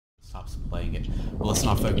stops playing it. But let's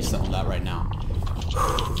not focus on that right now.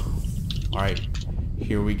 Alright,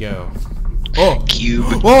 here we go. Oh! Cube.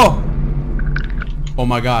 Oh! Oh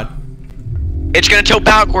my god. It's gonna tilt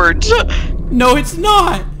backwards. No, it's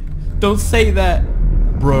not! Don't say that.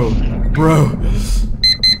 Bro. What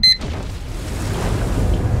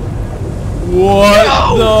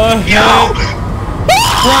the heck?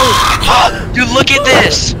 Bro! Dude, look at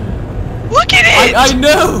this! Look at it! I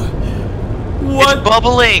know! What? It's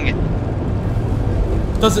bubbling!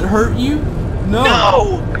 Does it hurt you? No!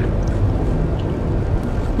 No!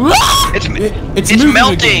 It's moving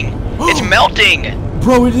melting! again. It's melting!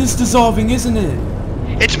 Bro, it is dissolving, isn't it?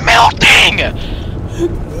 It's melting!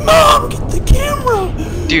 Mom, get the camera!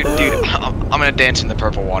 Dude, I'm gonna dance in the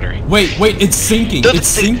purple water. Wait, it's sinking. It's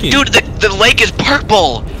sinking. Dude, the lake is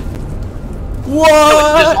purple! What?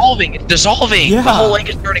 No, it's dissolving. It's dissolving. Yeah. The whole lake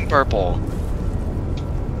is turning purple.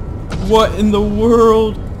 What in the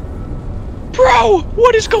world? Bro,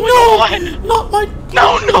 what is going on? Not my.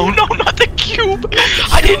 No, not the cube.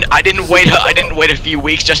 I didn't wait a few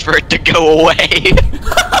weeks just for it to go away.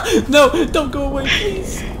 No, don't go away,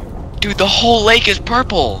 please. Dude, the whole lake is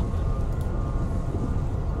purple.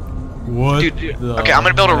 What? Dude. Okay, I'm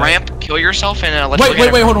gonna build a ramp. Kill yourself and let's.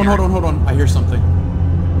 Wait, hold on. I hear something.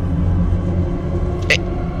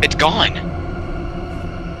 It's gone.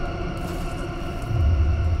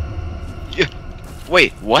 Yeah.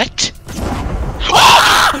 Wait, what?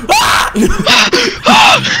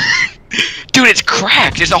 Dude, it's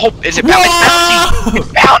cracked. It's a whole. It's bouncy. It's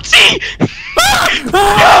bouncy.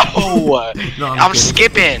 No. I'm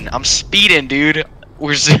skipping. I'm speeding, dude.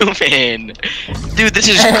 We're zooming. Dude, this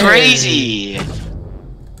is crazy.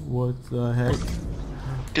 What the heck?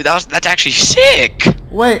 Dude, that's actually sick.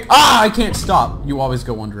 Wait, I can't stop. You always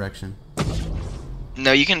go one direction.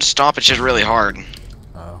 No, you can stop. It's just really hard.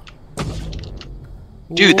 Oh.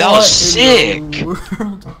 Dude, that was sick.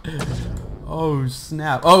 Oh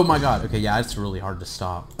snap! Oh my god. Okay, yeah, it's really hard to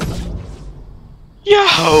stop.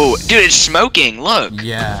 Yo, dude, it's smoking. Look.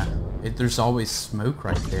 Yeah, there's always smoke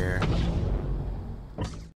right there.